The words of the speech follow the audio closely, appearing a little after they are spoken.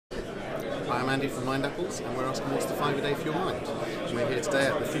I'm Andy from Mindapples, and we're asking what's the 5 a day for your mind. And we're here today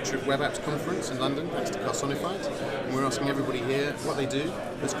at the Future of Web Apps conference in London, next to Carsonified, and we're asking everybody here what they do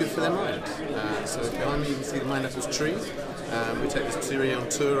that's good for their mind. So behind me you can see the Mindapples tree. We take this tree on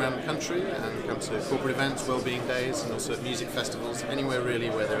tour around the country and come to corporate events, wellbeing days, and also at music festivals, anywhere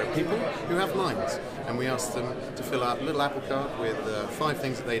really where there are people who have minds. And we ask them to fill out a little apple cart with 5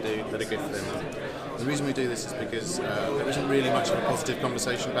 things that they do that are good for their mind. The reason we do this is because there isn't really much of a positive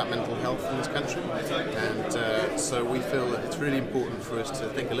conversation about mental health in this country, and so we feel that it's really important for us to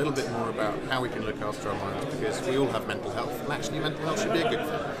think a little bit more about how we can look after our minds, because we all have mental health, and actually mental health should be a good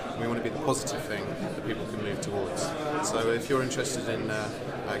thing. We want to be the positive thing that people can move towards. So if you're interested in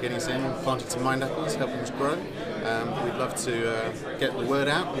getting us in, planting some Mindapples, helping us grow, we'd love to get the word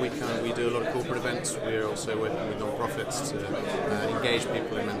out. We do a lot of corporate events. We're also working with non-profits to engage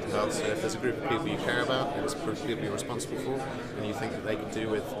people in mental health. So if there's a group of people you care about, there's people you're responsible for, and you think that they could do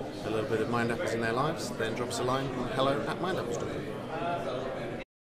with a little bit of Mindapples in their lives, then drop us a line on hello@mindapples.com.